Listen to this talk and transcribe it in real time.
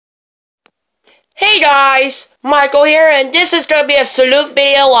Hey guys, Michael here, and this is going to be a salute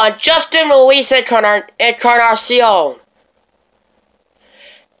video on Justin Luis Encarnacion.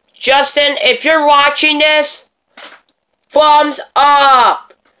 Justin, if you're watching this, thumbs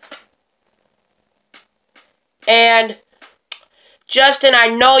up! And, Justin, I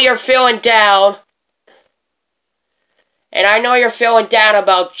know you're feeling down. And I know you're feeling down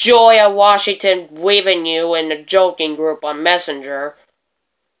about Julia Washington leaving you in the joking group on Messenger.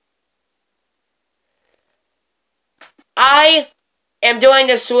 I am doing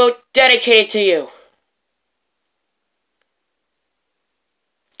this salute dedicated to you.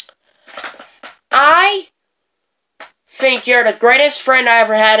 I think you're the greatest friend I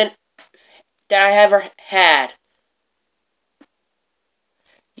ever had.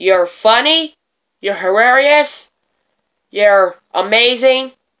 You're funny, you're hilarious, you're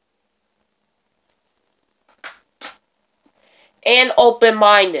amazing, and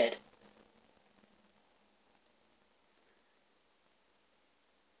open-minded.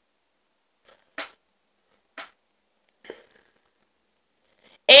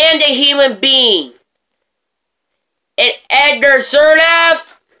 And a human being. And Edgar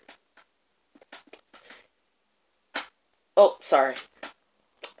Zerlev. Oh, sorry.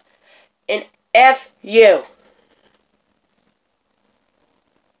 And F you.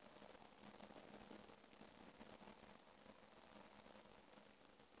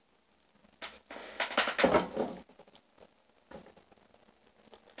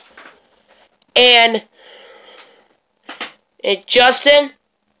 And Justin,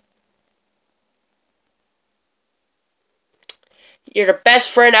 you're the best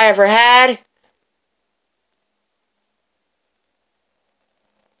friend I ever had.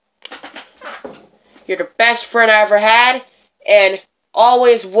 You're the best friend I ever had, and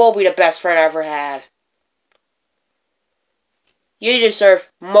always will be the best friend I ever had. You deserve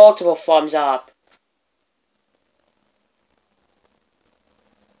multiple thumbs up.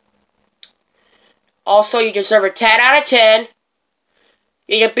 Also, you deserve a 10 out of 10.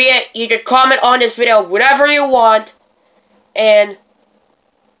 You can comment on this video whatever you want. And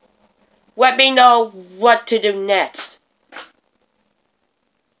let me know what to do next.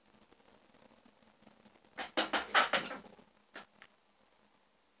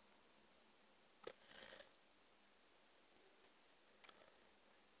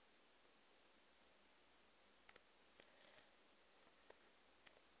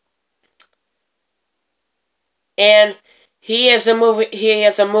 And he is a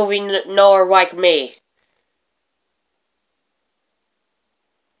movie knower like me.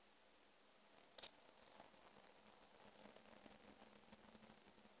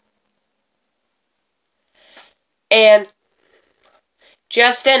 And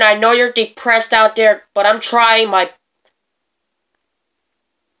Justin, I know you're depressed out there, but I'm trying my...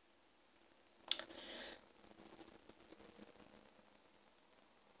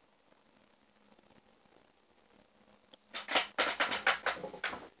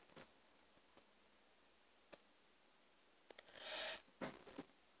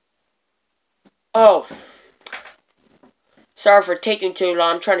 Oh. Sorry for taking too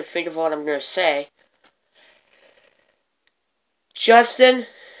long. I'm trying to think of what I'm going to say. Justin,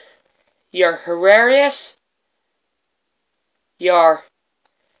 you're hilarious. You're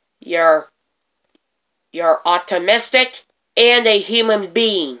optimistic and a human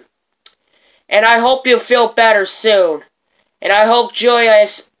being. And I hope you feel better soon. And I hope Julia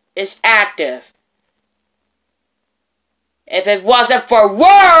is active. If it wasn't for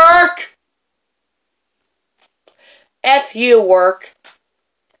work, F you, work.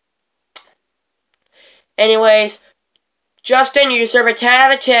 Anyways, Justin, you deserve a 10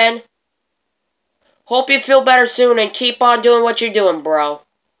 out of 10. Hope you feel better soon and keep on doing what you're doing, bro.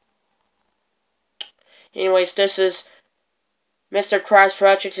 Anyways, this is Mr. Christ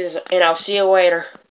Productions, and I'll see you later.